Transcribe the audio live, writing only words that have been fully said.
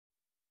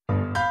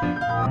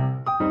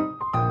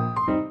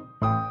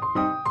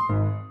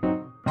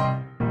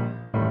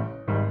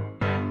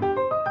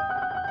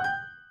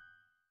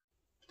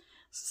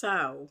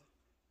So,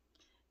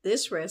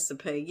 this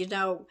recipe, you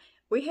know,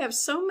 we have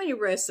so many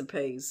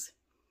recipes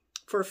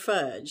for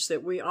fudge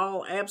that we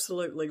all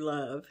absolutely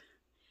love.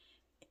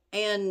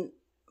 And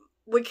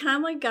we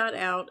kindly got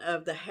out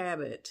of the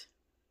habit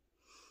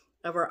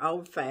of our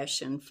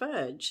old-fashioned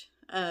fudge.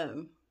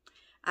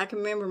 I can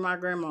remember my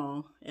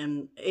grandma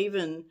and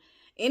even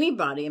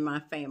anybody in my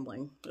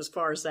family, as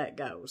far as that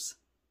goes.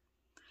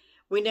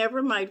 We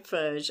never made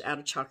fudge out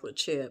of chocolate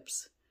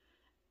chips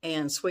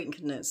and sweetened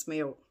condensed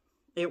milk.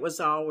 It was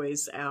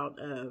always out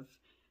of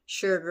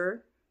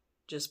sugar,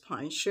 just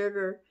plain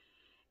sugar,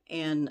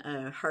 and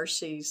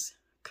Hershey's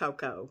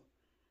cocoa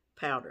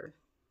powder,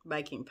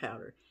 baking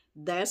powder.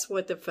 That's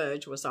what the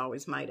fudge was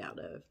always made out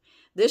of.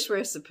 This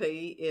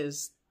recipe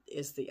is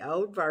the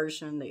old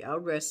version, the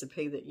old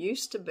recipe that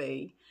used to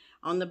be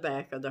on the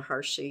back of the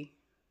Hershey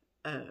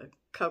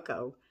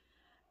cocoa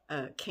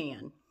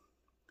can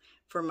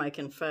for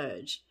making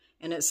fudge.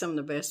 And it's some of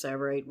the best I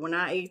ever eat. When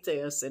I eat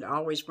this, it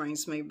always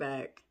brings me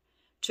back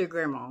to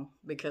Grandma,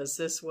 because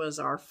this was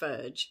our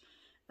fudge.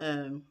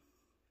 And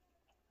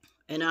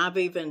I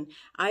even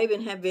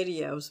have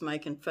videos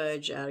making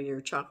fudge out of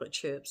your chocolate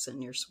chips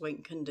and your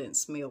sweetened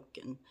condensed milk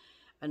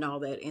and all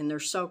that. And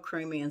they're so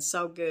creamy and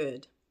so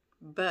good.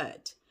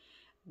 But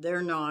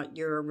they're not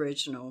your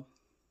original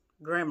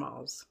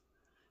Grandma's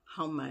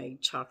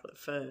homemade chocolate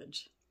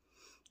fudge.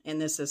 And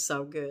this is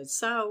so good.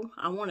 So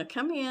I want to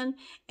come in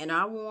and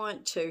I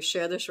want to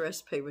share this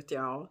recipe with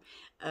y'all.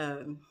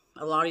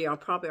 A lot of y'all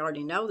probably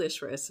already know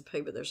this recipe,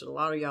 but there's a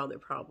lot of y'all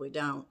that probably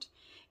don't.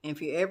 And if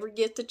you ever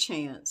get the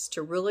chance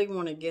to really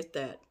want to get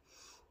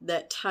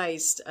that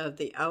taste of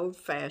the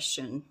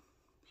old-fashioned,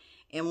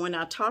 and when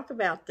I talk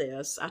about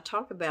this, I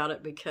talk about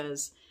it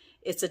because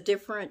it's a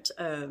different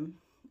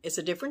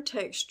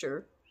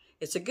texture.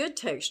 It's a good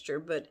texture,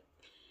 but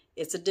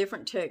it's a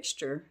different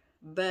texture.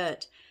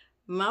 But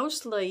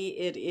mostly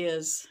it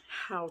is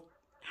how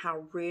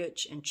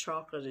rich and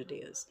chocolate it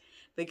is,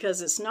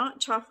 because it's not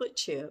chocolate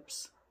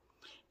chips.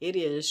 It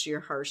is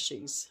your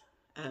Hershey's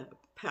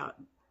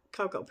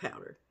cocoa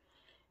powder.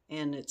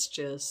 And it's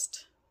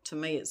just, to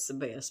me, it's the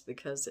best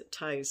because it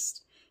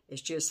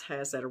just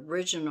has that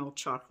original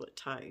chocolate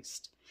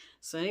taste.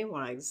 So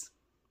anyways,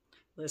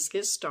 let's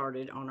get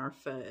started on our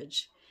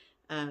fudge.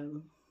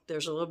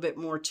 There's a little bit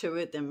more to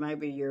it than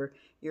maybe your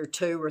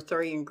 2 or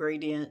 3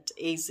 ingredient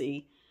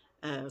easy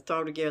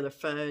throw together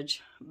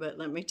fudge. But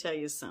let me tell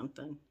you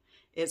something.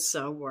 It's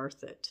so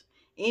worth it.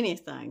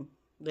 Anything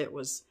that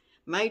was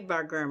made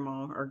by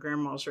Grandma or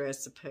Grandma's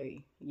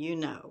recipe, you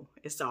know,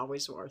 it's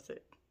always worth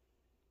it.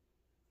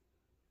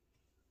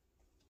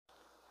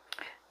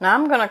 Now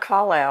I'm going to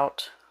call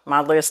out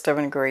my list of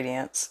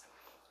ingredients.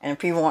 And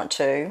if you want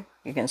to,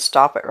 you can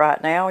stop it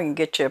right now. You can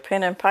get you a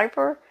pen and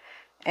paper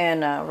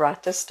and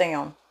write this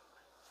down.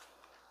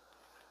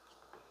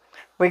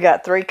 We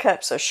got 3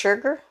 cups of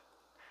sugar,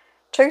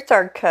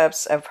 2/3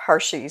 cups of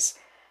Hershey's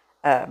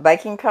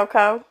baking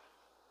cocoa.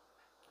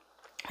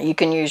 You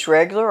can use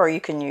regular or you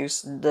can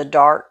use the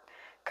dark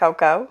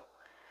cocoa.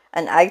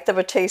 1/8 of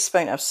a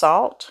teaspoon of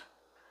salt,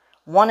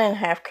 1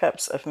 1/2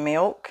 cups of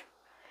milk,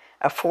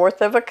 1/4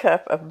 of a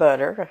cup of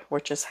butter,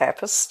 which is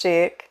half a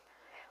stick,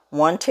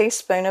 1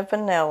 teaspoon of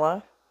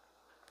vanilla,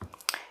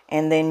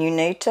 and then you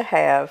need to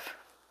have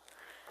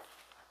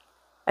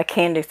a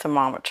candy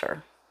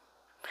thermometer.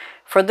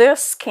 For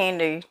this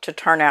candy to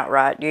turn out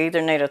right, you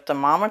either need a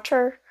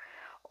thermometer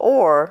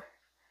or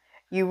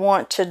you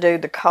want to do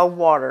the cold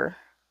water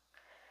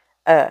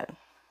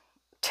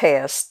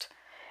test,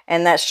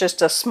 and that's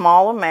just a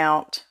small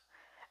amount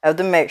of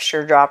the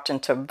mixture dropped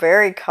into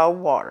very cold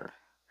water.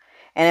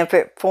 And if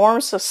it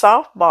forms a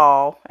soft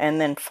ball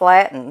and then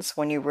flattens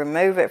when you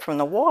remove it from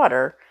the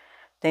water,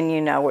 then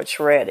you know it's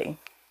ready.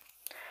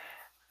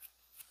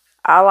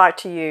 I like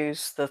to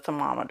use the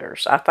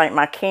thermometers. I think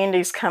my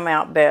candies come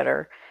out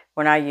better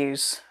when I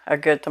use a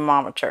good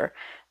thermometer.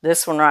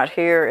 This one right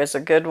here is a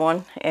good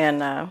one,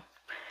 and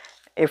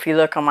if you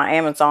look on my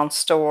Amazon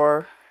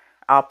store,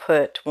 I'll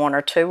put 1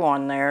 or 2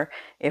 on there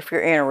if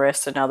you're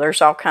interested. Now, there's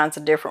all kinds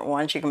of different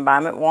ones. You can buy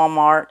them at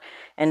Walmart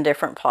and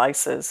different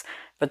places.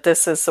 But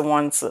this is the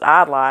ones that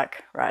I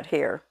like right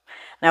here.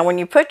 Now, when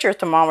you put your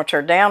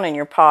thermometer down in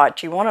your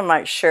pot, you want to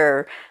make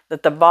sure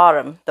that the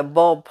bottom, the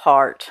bulb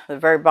part, the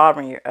very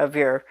bottom of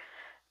your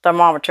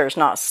thermometer is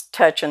not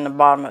touching the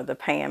bottom of the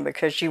pan,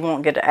 because you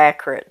won't get an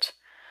accurate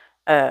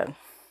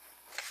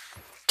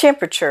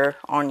temperature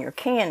on your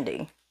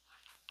candy.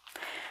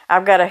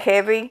 I've got a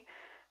heavy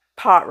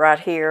pot right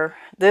here.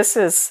 This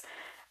is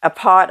a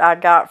pot I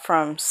got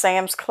from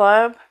Sam's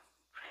Club.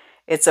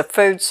 It's a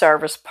food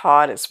service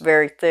pot. It's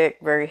very thick,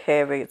 very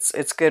heavy.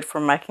 It's good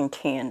for making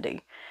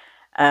candy.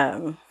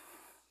 I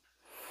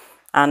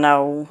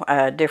know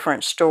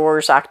different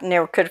stores. I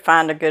never could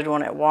find a good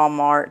one at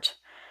Walmart.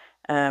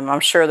 I'm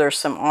sure there's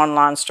some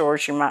online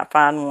stores you might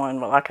find one,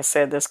 but like I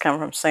said, this comes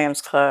from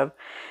Sam's Club.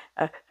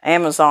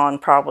 Amazon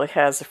probably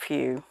has a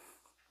few.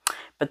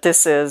 But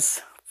this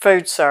is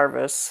food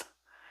service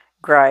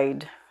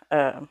grade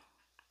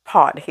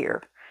pot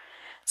here.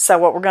 So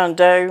what we're going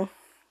to do,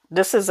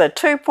 this is a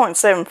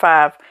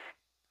 2.75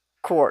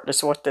 quart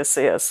is what this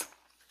is.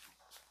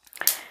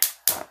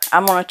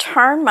 I'm going to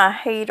turn my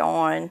heat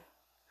on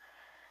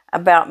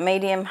about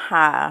medium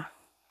high.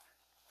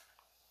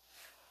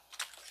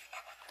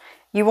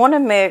 You want to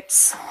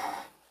mix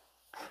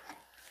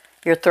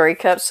your 3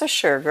 cups of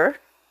sugar,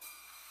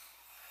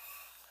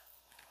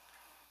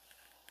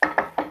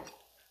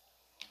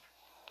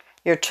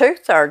 your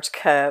 2/3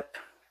 cup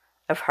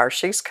of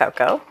Hershey's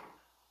cocoa,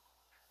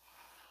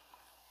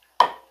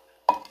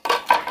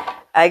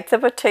 1/8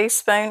 of a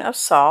teaspoon of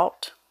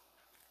salt,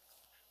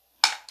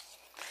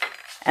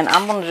 and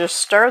I'm going to just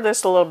stir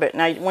this a little bit.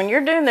 Now, when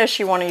you're doing this,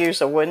 you want to use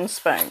a wooden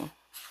spoon.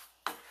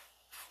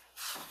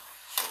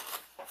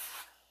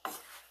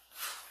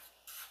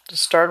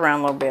 Just stir it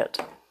around a little bit.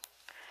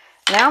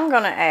 Now I'm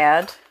going to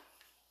add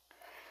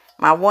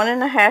my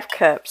 1½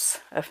 cups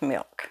of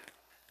milk.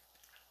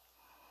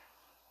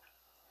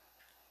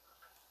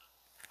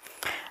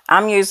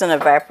 I'm using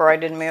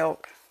evaporated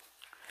milk.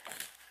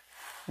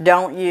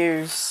 Don't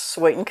use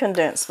sweetened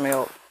condensed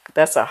milk.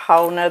 That's a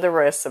whole nother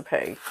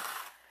recipe.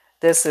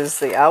 This is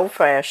the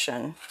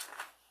old-fashioned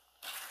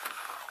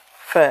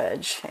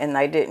fudge, and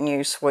they didn't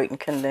use sweetened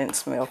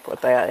condensed milk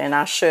with that. And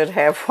I should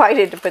have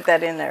waited to put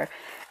that in there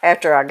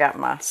after I got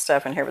my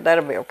stuff in here, but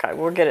that'll be okay.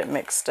 We'll get it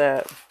mixed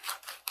up.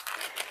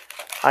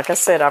 Like I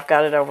said, I've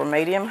got it over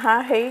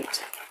medium-high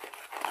heat.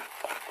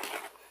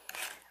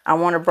 I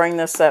want to bring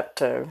this up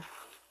to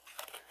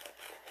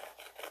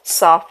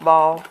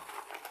softball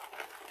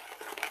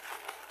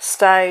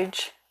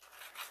stage.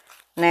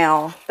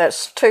 Now,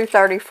 that's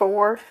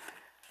 234,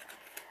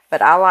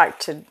 but I like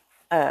to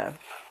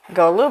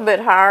go a little bit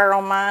higher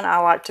on mine. I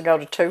like to go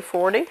to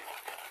 240.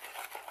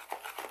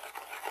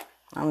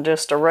 I'm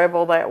just a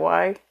rebel that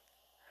way.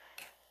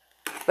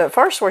 But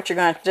first, what you're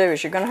going to have to do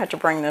is you're going to have to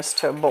bring this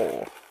to a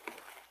boil.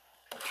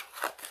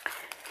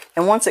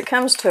 And once it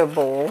comes to a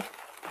boil,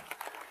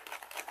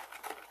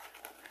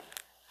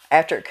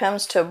 after it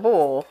comes to a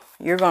boil,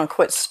 you're going to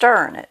quit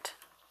stirring it.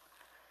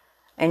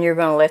 And you're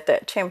going to let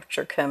that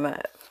temperature come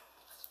up.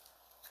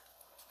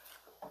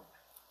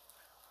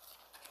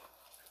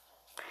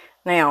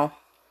 Now,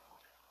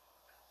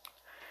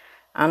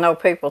 I know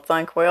people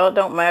think, well, it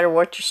don't matter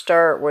what you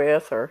stir it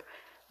with or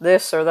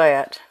this or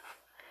that.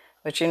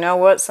 But you know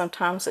what?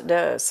 Sometimes it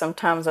does.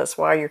 Sometimes that's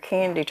why your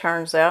candy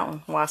turns out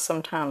and why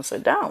sometimes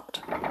it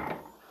don't.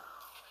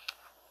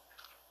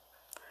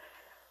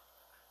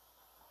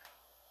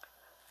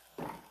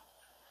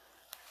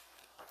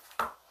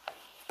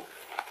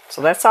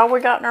 So that's all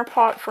we got in our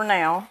pot for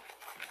now.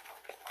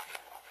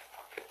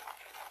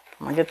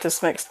 I'm going to get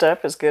this mixed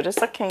up as good as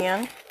I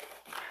can.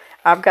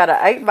 I've got an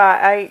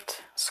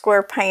 8x8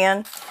 square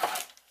pan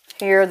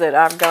here that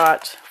I've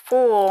got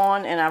full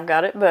on, and I've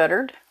got it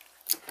buttered.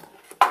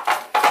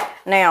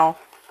 Now,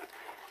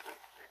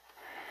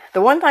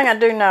 the one thing I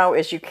do know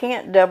is you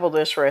can't double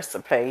this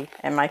recipe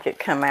and make it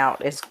come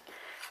out as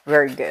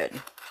very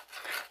good.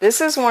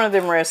 This is one of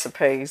them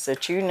recipes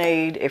that you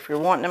need, if you're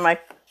wanting to make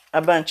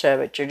a bunch of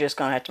it, you're just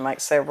going to have to make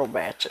several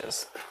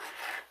batches.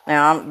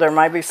 Now, there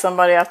may be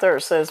somebody out there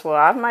that says, well,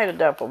 I've made a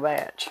double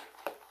batch.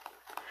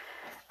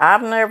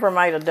 I've never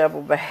made a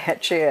double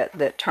batch yet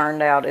that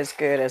turned out as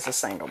good as a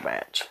single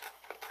batch.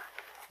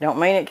 Don't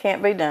mean it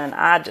can't be done.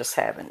 I just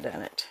haven't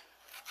done it.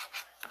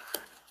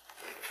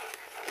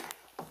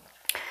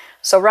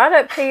 So right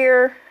up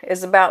here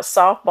is about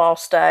softball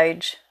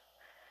stage,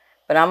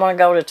 but I'm going to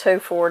go to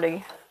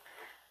 240.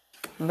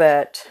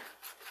 But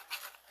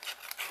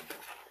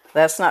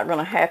that's not going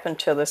to happen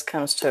till this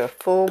comes to a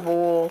full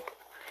boil.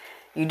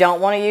 You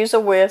don't want to use a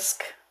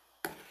whisk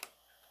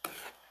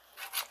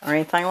or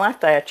anything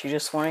like that. You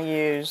just want to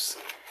use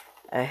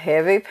a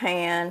heavy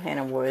pan and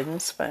a wooden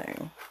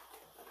spoon.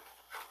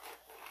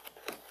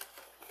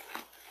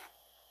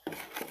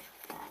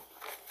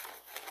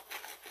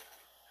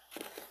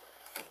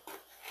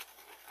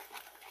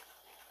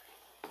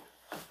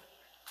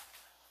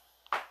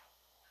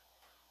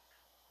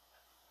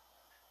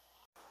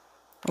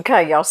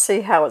 Okay, y'all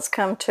see how it's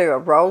come to a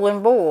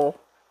rolling boil.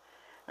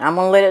 I'm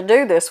going to let it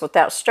do this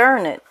without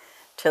stirring it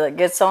till it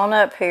gets on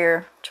up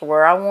here to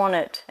where I want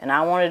it. And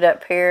I want it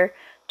up here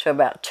to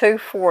about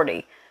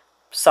 240.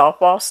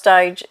 Softball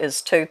stage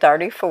is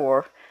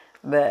 234,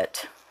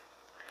 but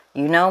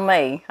you know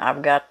me,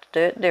 I've got to do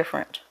it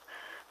different.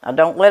 Now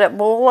don't let it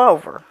boil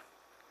over.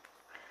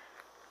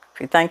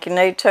 If you think you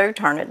need to,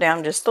 turn it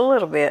down just a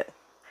little bit,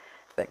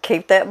 but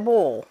keep that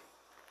boil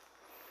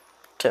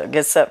till it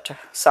gets up to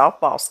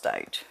softball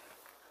stage.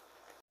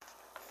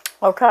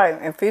 Okay,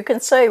 if you can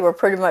see, we're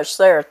pretty much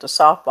there at the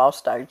softball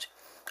stage.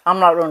 I'm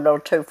not going to go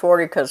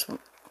 240 because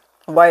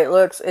the way it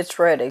looks, it's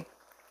ready.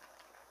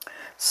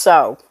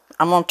 So,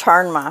 I'm going to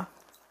turn my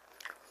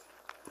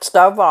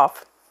stove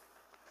off.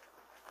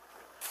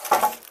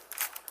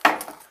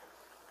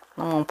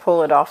 I'm going to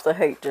pull it off the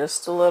heat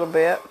just a little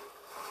bit.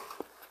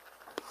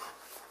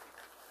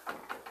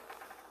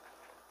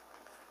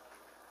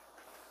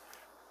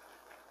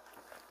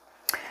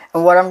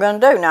 And what I'm going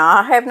to do, now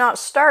I have not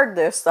stirred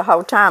this the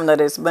whole time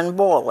that it's been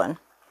boiling.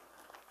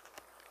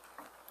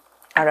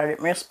 I gotta get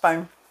me a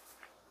spoon.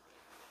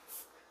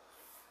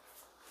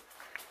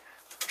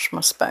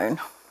 Where's my spoon?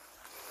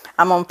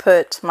 I'm going to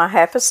put my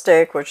half a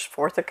stick, which is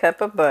 1/4 cup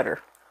of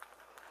butter.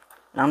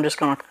 And I'm just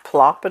going to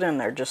plop it in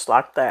there just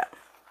like that.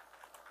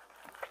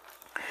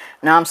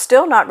 Now I'm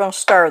still not going to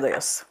stir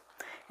this.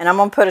 And I'm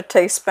going to put a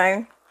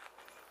teaspoon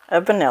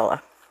of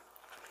vanilla.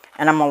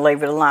 And I'm going to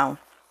leave it alone.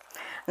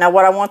 Now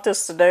what I want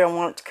this to do, I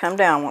want it to come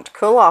down. I want it to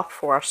cool off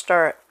before I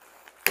stir it.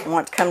 I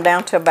want it to come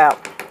down to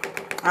about,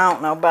 I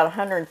don't know, about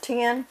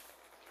 110.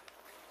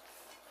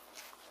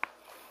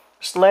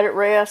 Just let it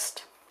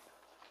rest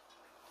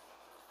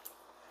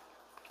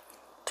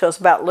till it's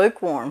about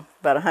lukewarm,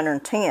 about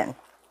 110.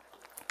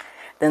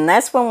 Then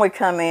that's when we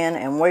come in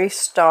and we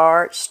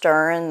start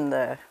stirring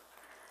the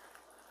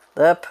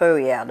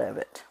pooey out of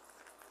it.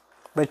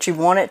 But you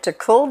want it to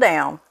cool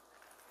down,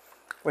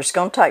 which is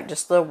going to take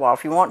just a little while.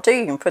 If you want to,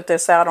 you can put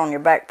this out on your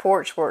back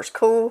porch where it's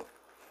cool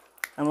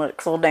and let it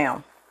cool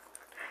down.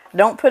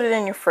 Don't put it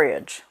in your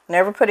fridge.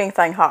 Never put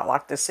anything hot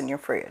like this in your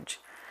fridge.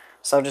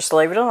 So just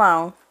leave it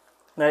alone.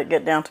 Let it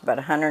get down to about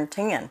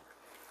 110.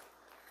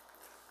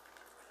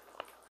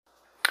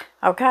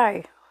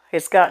 Okay,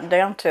 it's gotten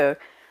down to,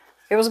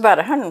 it was about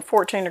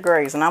 114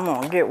 degrees, and I'm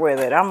going to get with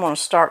it. I'm going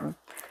to start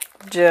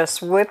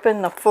just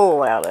whipping the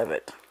full out of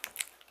it.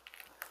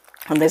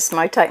 And this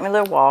may take me a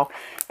little while.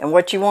 And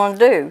what you want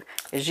to do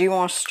is you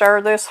want to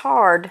stir this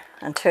hard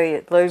until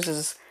it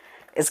loses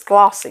its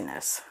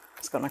glossiness.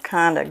 It's going to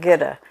kind of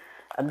get a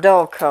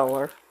dull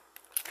color.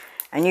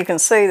 And you can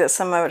see that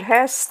some of it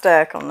has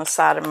stuck on the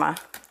side of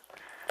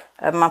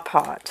my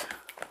pot.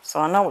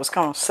 So I know it's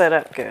going to set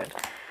up good.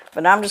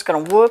 But I'm just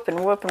going to whoop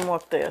and whoop and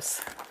whoop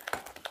this.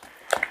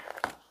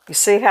 You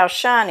see how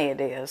shiny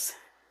it is?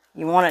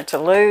 You want it to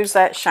lose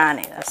that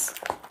shininess.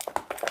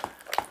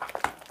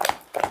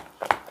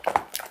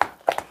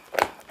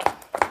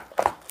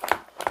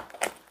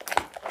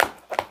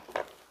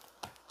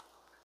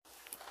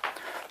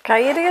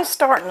 Okay, it is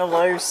starting to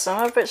lose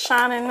some of its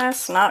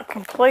shininess, not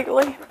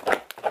completely.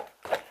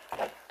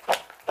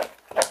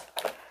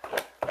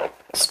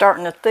 It's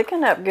starting to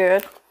thicken up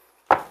good.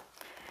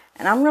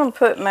 And I'm going to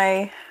put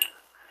me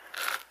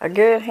a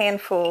good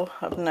handful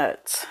of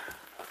nuts.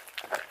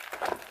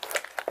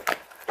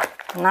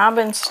 And I've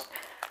been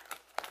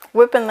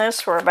whipping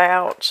this for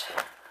about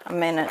a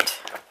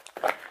minute.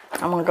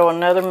 I'm going to go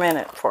another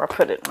minute before I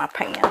put it in my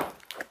pan.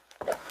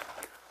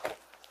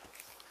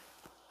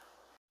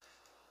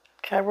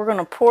 Okay, we're going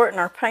to pour it in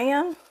our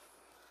pan.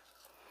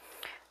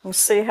 You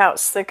see how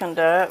it's thickened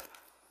up.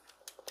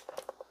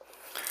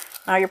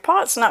 Now your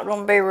pot's not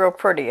going to be real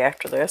pretty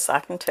after this,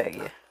 I can tell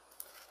you.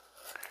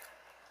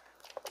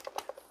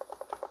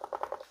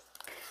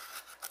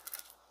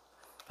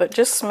 But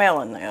just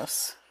smelling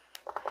this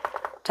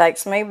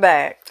takes me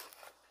back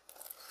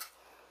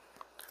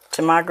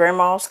to my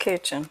grandma's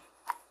kitchen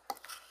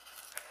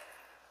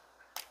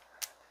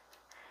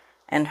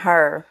and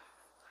her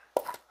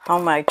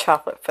homemade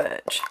chocolate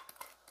fudge.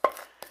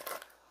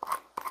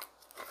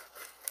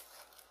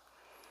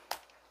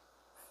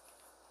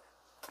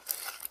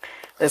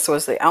 This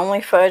was the only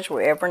fudge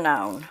we ever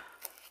known.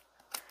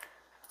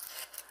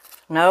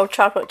 No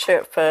chocolate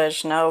chip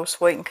fudge, no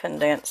sweetened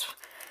condensed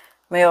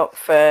milk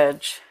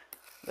fudge.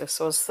 This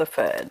was the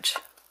fudge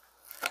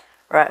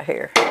right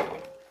here.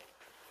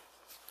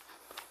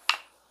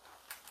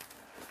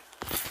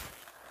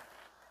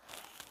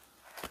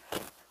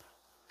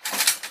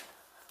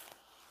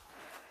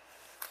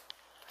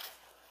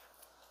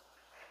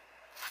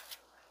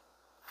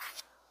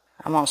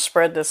 I'm going to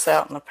spread this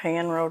out in the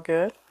pan real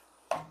good.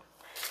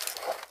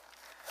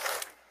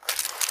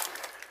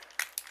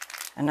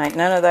 And ain't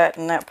none of that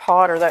in that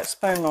pot or that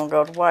spoon going to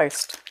go to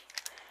waste.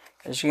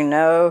 Because you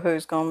know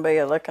who's going to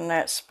be licking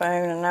that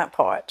spoon and that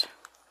pot.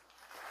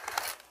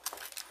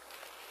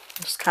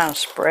 Just kind of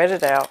spread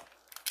it out.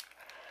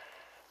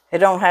 It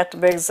don't have to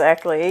be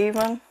exactly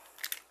even.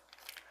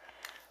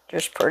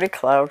 Just pretty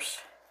close.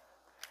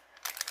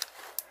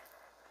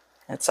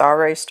 It's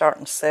already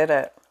starting to set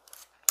up.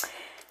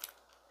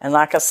 And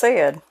like I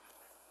said,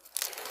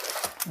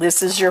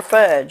 this is your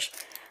fudge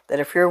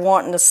that if you're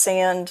wanting to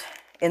send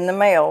in the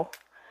mail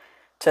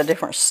to a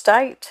different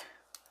state,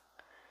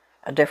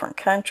 a different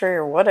country,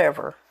 or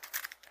whatever,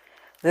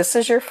 this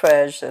is your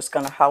fudge that's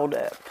going to hold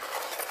up.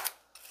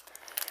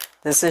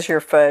 This is your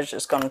fudge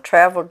that's going to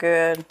travel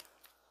good,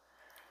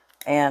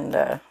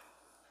 and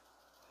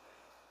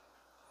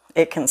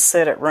it can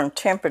sit at room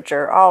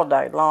temperature all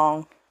day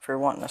long if you're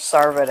wanting to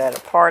serve it at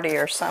a party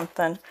or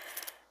something.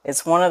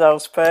 It's one of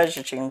those fudge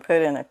that you can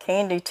put in a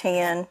candy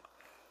tin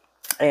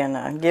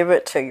and give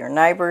it to your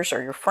neighbors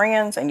or your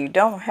friends, and you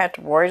don't have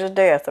to worry to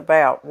death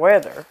about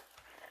whether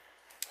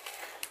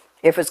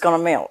if it's going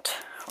to melt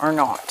or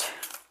not.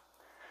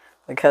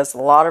 Because a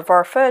lot of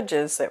our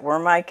fudges that we're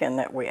making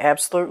that we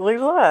absolutely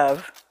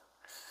love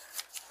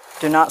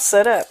do not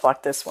set up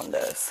like this one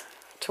does,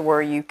 to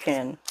where you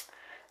can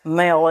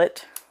mail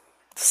it,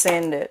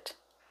 send it,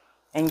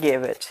 and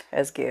give it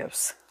as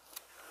gifts.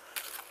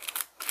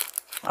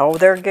 Oh,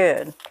 they're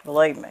good,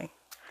 believe me.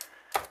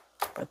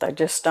 But they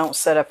just don't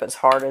set up as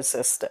hard as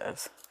this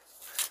does.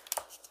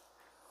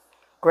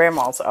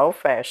 Grandma's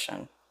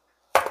old-fashioned.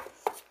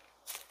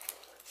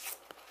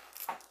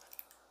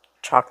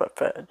 chocolate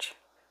fudge.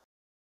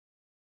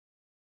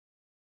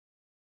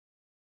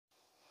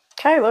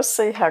 Okay, let's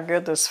see how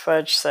good this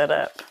fudge set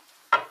up.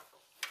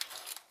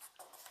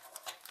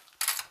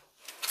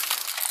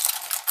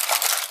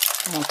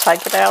 I'm going to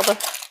take it out of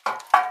the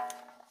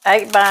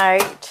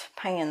 8x8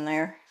 pan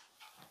there.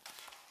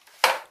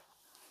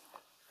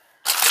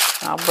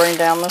 I'll bring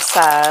down the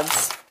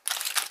sides.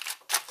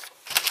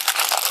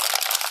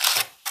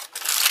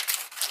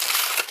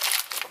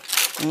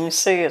 And you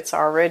see it's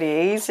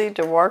already easy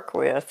to work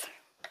with.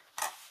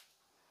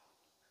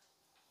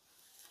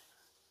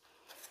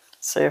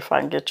 See if I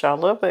can get y'all a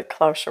little bit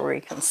closer where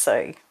you can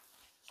see.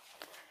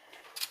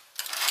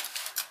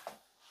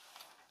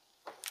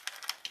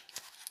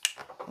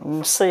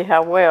 You see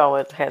how well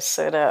it has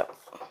set up.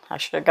 I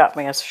should have got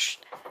me a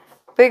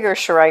bigger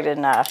serrated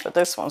knife, but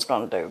this one's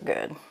going to do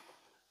good.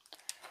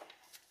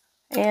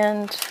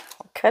 And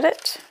we'll cut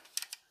it.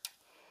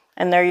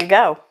 And there you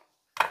go.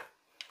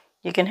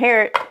 You can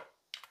hear it.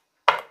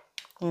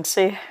 You can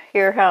see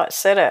here how it's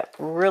set up.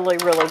 Really,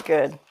 really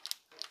good.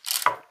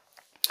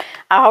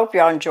 I hope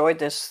y'all enjoyed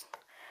this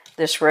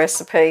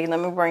recipe. Let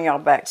me bring y'all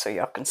back so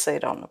y'all can see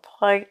it on the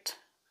plate.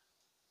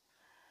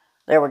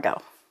 There we go.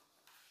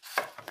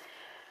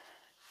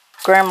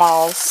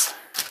 Grandma's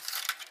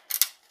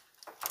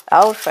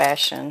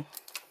old-fashioned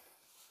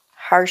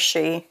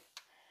Hershey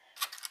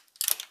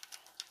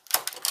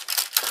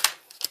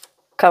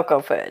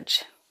cocoa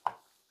fudge.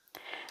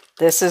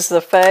 This is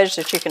the fudge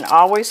that you can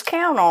always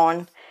count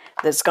on,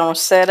 that's going to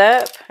set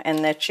up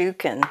and that you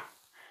can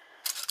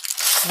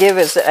give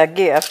as a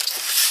gift,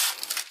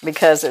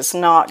 because it's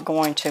not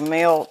going to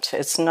melt.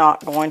 It's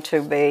not going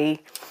to be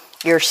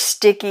your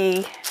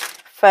sticky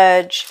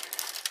fudge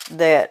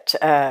that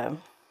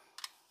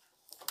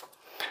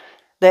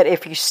that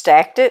if you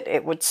stacked it,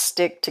 it would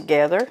stick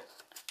together.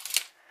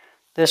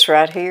 This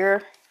right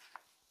here,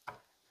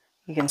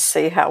 you can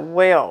see how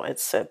well it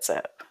sets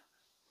up.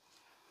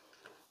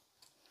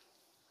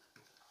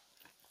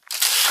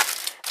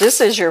 This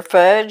is your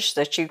fudge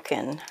that you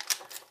can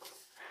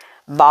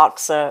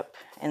box up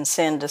and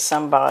send to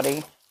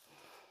somebody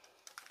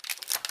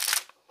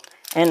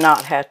and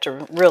not have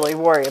to really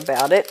worry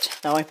about it.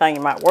 The only thing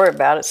you might worry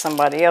about is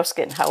somebody else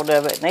getting hold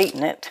of it and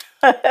eating it.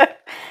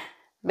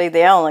 Be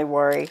the only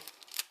worry.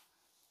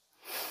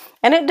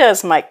 And it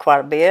does make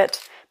quite a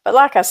bit. But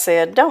like I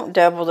said, don't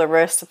double the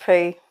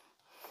recipe.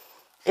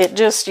 It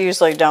just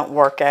usually don't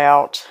work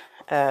out.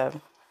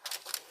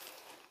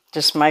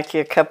 Just make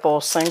you a couple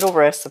of single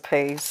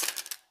recipes.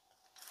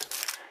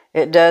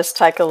 It does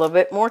take a little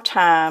bit more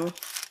time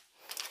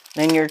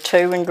than your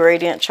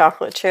 2-ingredient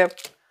chocolate chip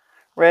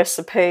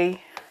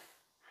recipe.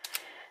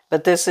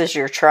 But this is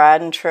your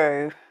tried and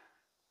true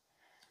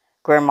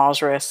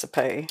Grandma's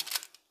recipe.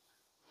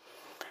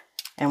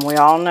 And we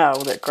all know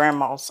that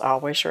Grandma's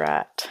always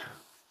right.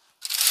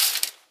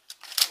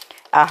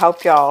 I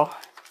hope y'all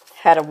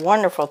had a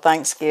wonderful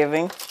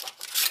Thanksgiving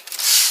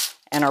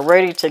and are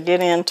ready to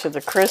get into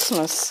the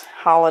Christmas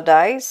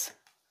holidays.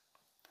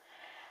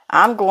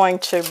 I'm going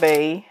to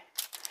be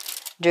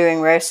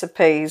doing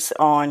recipes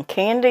on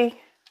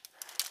candy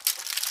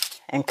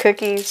and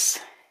cookies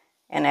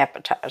and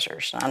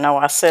appetizers. I know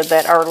I said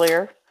that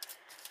earlier,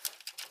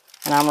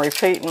 and I'm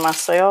repeating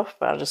myself,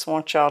 but I just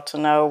want y'all to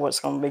know what's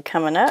going to be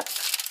coming up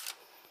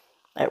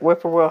at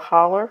Whippoorwill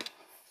Holler.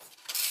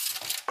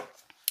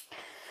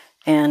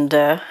 And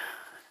there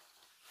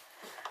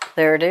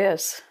it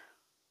is.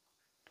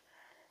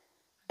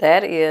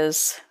 That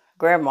is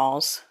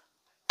Grandma's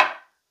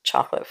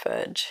chocolate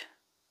fudge.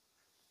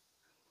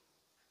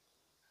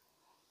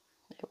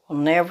 It will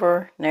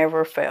never,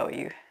 never fail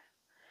you.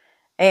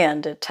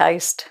 And it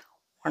tastes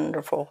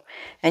wonderful.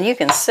 And you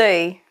can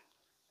see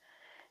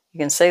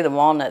the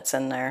walnuts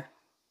in there.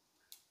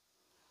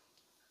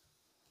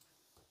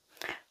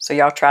 So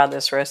y'all try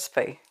this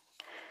recipe.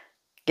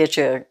 Get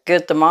you a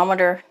good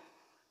thermometer,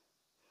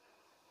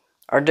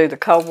 or do the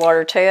cold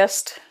water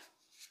test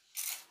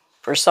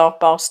for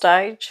softball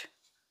stage,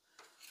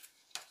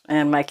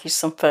 and make you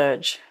some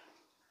fudge.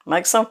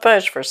 Make some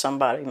fudge for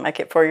somebody. Make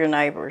it for your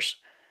neighbors.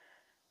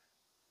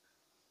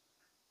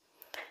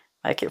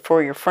 Make it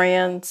for your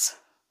friends,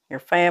 your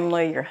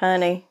family, your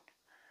honey,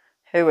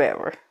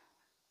 whoever.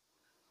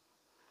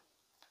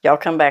 Y'all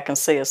come back and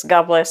see us.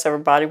 God bless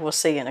everybody. We'll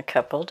see you in a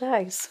couple of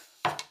days.